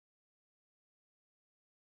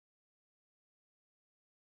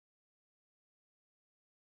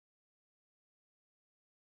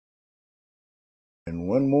And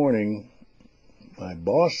one morning, my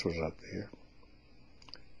boss was up there,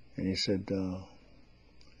 and he said,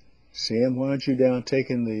 Sam, why aren't you down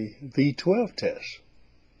taking the V12 test?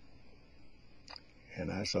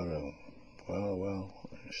 And I sort of,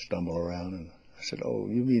 stumble around, and I said, oh,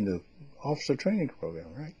 you mean the officer training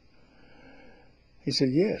program, right? He said,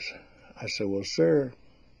 yes. I said, well, sir,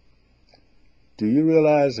 do you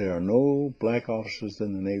realize there are no black officers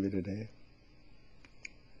in the Navy today?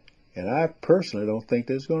 And I personally don't think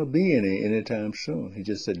there's going to be any anytime soon. He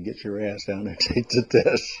just said, get your ass down and take the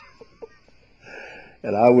test.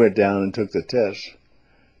 And I went down and took the test,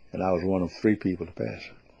 and I was one of 3 people to pass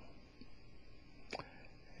it.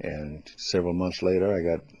 And several months later, I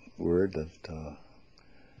got word that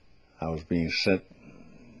I was being sent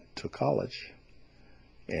to college,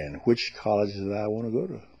 and which college did I want to go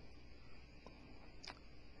to?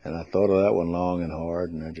 And I thought of that one long and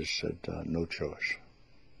hard, and I just said, no choice.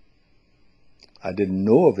 I didn't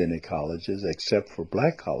know of any colleges except for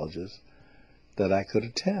black colleges that I could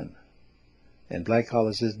attend. And black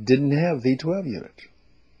colleges didn't have V12 units.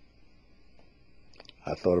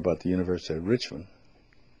 I thought about the University of Richmond.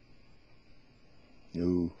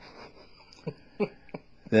 No.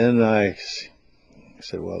 Then I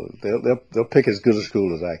said, well, they'll pick as good a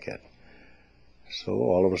school as I can. So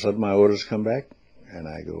all of a sudden my orders come back, and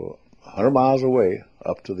I go 100 miles away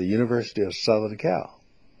up to the University of Southern Cal.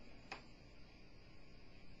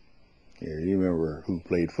 Yeah, you remember who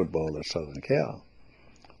played football at Southern Cal?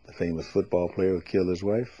 The famous football player who killed his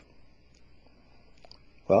wife?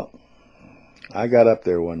 Well, I got up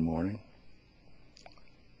there one morning,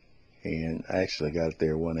 and I actually got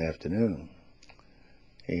there one afternoon,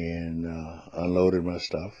 and unloaded my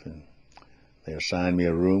stuff, and they assigned me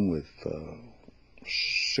a room with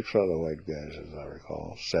 6 other white guys, as I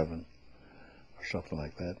recall, 7 or something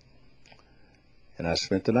like that. And I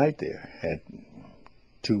spent the night there, had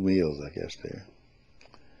 2 meals, I guess, there.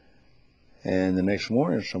 And the next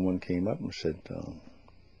morning, someone came up and said,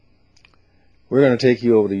 we're going to take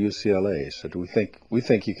you over to UCLA. I said, we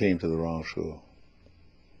think you came to the wrong school.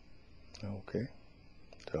 Okay.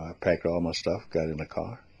 So I packed all my stuff, got in a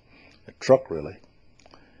car, a truck really.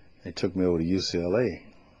 They took me over to UCLA,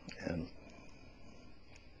 and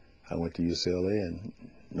I went to UCLA, and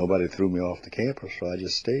nobody threw me off the campus, so I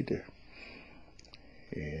just stayed there.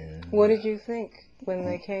 And what did you think when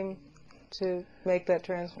they came to make that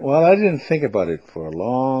transfer? Well, I didn't think about it for a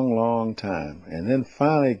long, long time. And then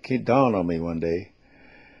finally it dawned on me one day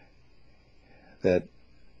that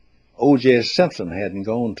O.J. Simpson hadn't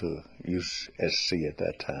gone to USC at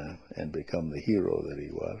that time and become the hero that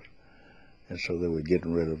he was. And so they were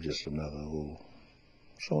getting rid of just another old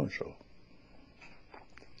so-and-so.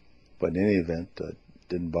 But in any event, it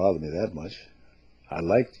didn't bother me that much. I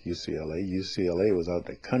liked UCLA. UCLA was out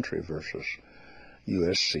in the country versus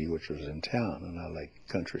USC, which was in town, and I liked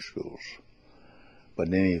country schools. But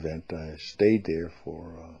in any event, I stayed there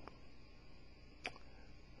for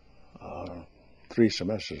 3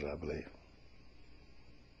 semesters, I believe.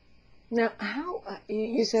 Now, how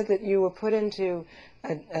you said that you were put into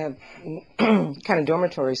a kind of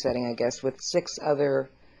dormitory setting, I guess, with 6 other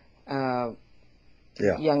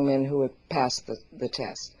young men who had passed the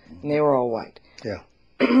test, and they were all white. Yeah.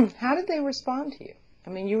 How did they respond to you? I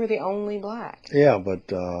mean, you were the only black. Yeah,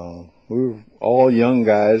 but we were all young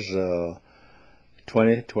guys,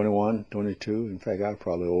 20, 21, 22. In fact, I was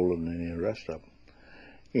probably older than any of the rest of them.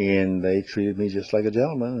 And they treated me just like a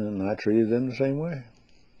gentleman, and I treated them the same way.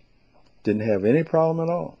 Didn't have any problem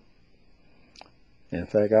at all. In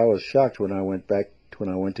fact, I was shocked when I went to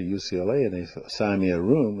UCLA, and they assigned me a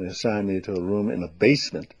room. They assigned me to a room in the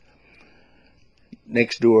basement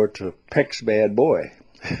next door to Peck's bad boy.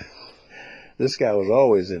 This guy was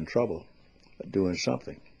always in trouble doing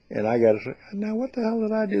something. And I got to say, now what the hell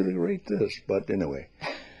did I do to rate this? But anyway,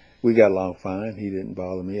 we got along fine. He didn't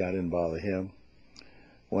bother me. I didn't bother him.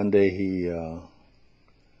 One day he,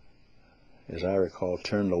 as I recall,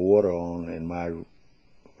 turned the water on in my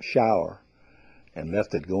shower and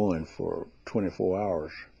left it going for 24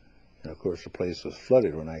 hours. And of course, the place was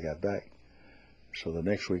flooded when I got back. So the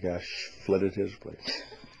next week I flooded his place.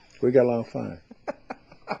 We got along fine.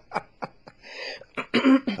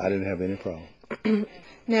 I didn't have any problem.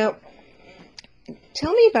 Now,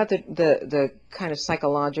 tell me about the kind of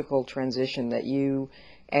psychological transition that you,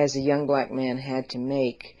 as a young black man, had to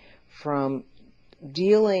make from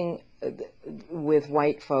dealing with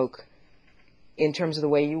white folk in terms of the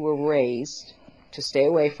way you were raised to stay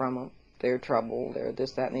away from them. They're trouble, they're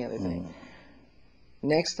this, that, and the other thing.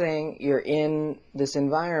 Next thing, you're in this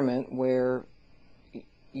environment where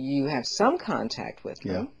you have some contact with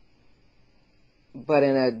them, but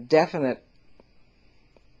in a definite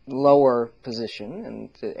lower position, and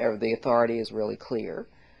the authority is really clear.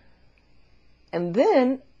 And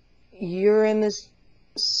then you're in this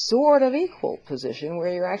sort of equal position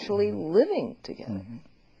where you're actually living together. Mm-hmm.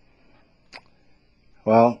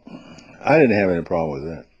 Well, I didn't have any problem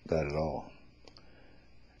with that at all.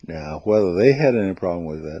 Now, whether they had any problem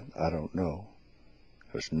with that, I don't know,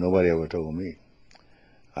 because nobody ever told me.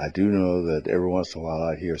 I do know that every once in a while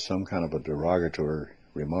I'd hear some kind of a derogatory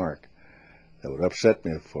remark that would upset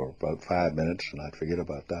me for about 5 minutes, and I'd forget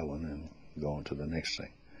about that one and go on to the next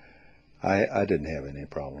thing. I didn't have any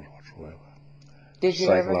problems whatsoever. Did you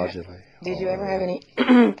Psychologically. ever have any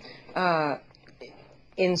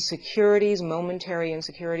insecurities, momentary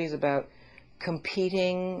insecurities about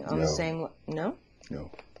competing on the same? No.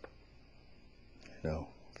 No. No.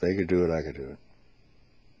 If they could do it, I could do it.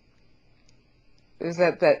 Is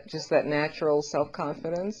that just that natural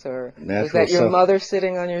self-confidence, or was Natural that your mother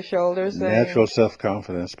sitting on your shoulders saying? Natural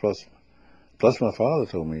self-confidence, plus my father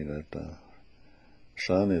told me that,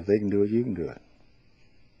 son, if they can do it, you can do it.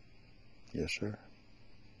 Yes, sir.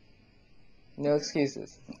 No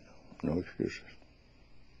excuses. No excuses.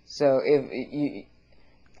 So if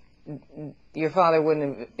your father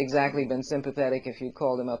wouldn't have exactly been sympathetic if you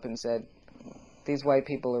called him up and said, "These white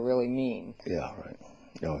people are really mean." Yeah, right.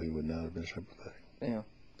 No, he would not have been sympathetic. Yeah.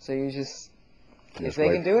 So you just if Wipe, they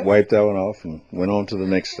can do it, wiped that one off and went on to the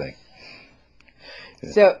next thing.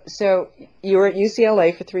 Yeah. So you were at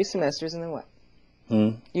UCLA for 3 semesters, and then what?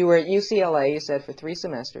 You were at UCLA, you said, for 3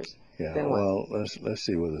 semesters. Yeah. Then what? Well, let's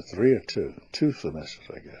see, was it 3 or 2? 2 semesters,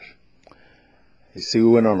 I guess. You see, we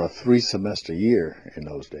went on a 3-semester year in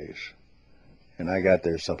those days, and I got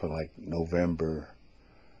there something like November,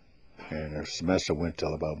 and our semester went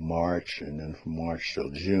till about March, and then from March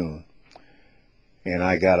till June, and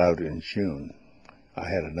I got out in June. I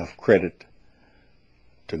had enough credit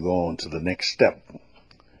to go on to the next step.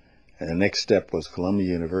 And the next step was Columbia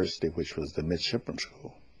University, which was the midshipman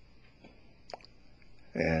school.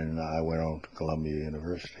 And I went on to Columbia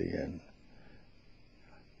University, and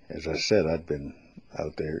as I said, I'd been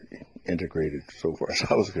out there integrated, so far as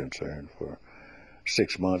I was concerned, for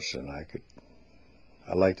 6 months, and I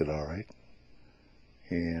liked it all right.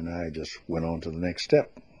 And I just went on to the next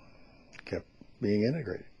step, kept being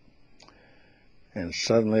integrated. And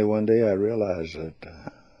suddenly one day I realized that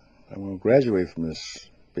I'm going to graduate from this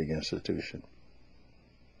big institution.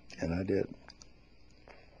 And I did.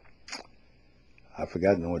 I've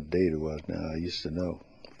forgotten what date it was now. I used to know.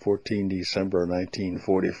 14 December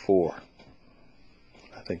 1944.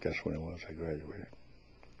 I think that's when it was I graduated.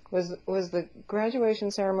 Was the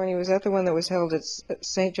graduation ceremony, was that the one that was held at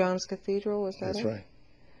St. John's Cathedral? Was that That's it? right.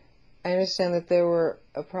 I understand that there were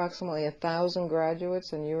approximately 1,000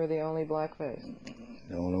 graduates, and you were the only black face.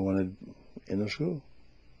 The only one in the school.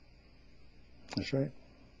 That's right.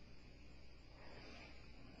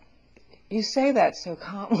 You say that so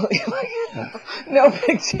calmly, like, no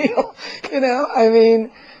big deal. You know, I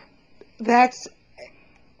mean, that's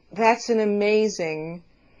an amazing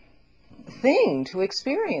thing to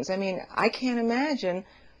experience. I mean, I can't imagine,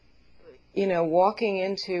 walking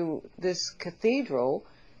into this cathedral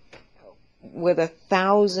with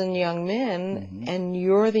 1,000 young men, and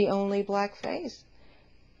you're the only black face.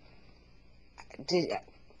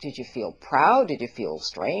 Did you feel proud? Did you feel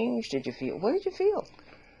strange? What did you feel?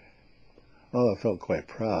 Well, I felt quite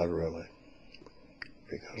proud, really,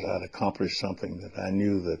 because I'd accomplished something that I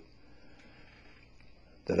knew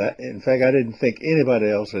in fact, I didn't think anybody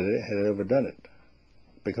else had ever done it,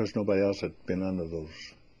 because nobody else had been under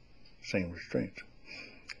those same restraints.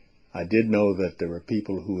 I did know that there were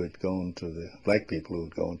people who had black people who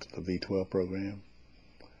had gone to the V-12 program,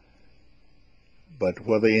 but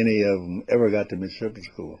whether any of them ever got to midshipman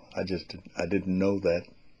school, I didn't know that,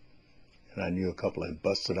 and I knew a couple had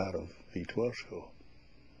busted out of V-12 school.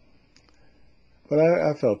 But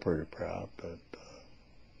I felt pretty proud that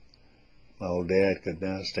my old dad could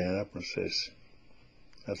now stand up and says,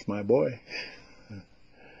 "That's my boy,"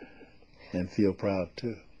 and feel proud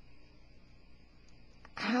too.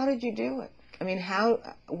 How did you do it? I mean, how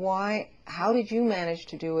did you manage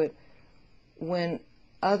to do it when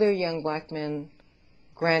other young black men,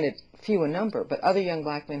 granted few in number, but other young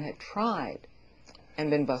black men had tried and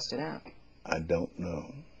been busted out? I don't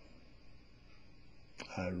know.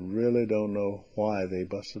 I really don't know why they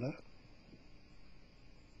busted out.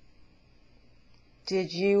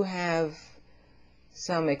 Did you have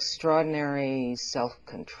some extraordinary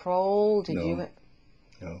self-control? No.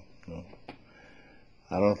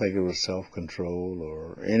 I don't think it was self-control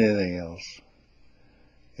or anything else.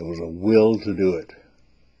 It was a will to do it.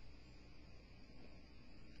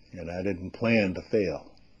 And I didn't plan to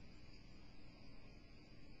fail.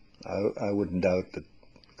 I wouldn't doubt that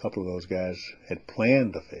a couple of those guys had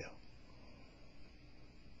planned to fail.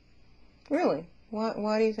 Really?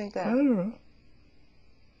 Why do you think I that? don't know.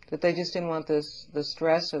 That they just didn't want the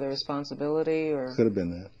stress or the responsibility, or Could have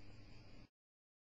been that.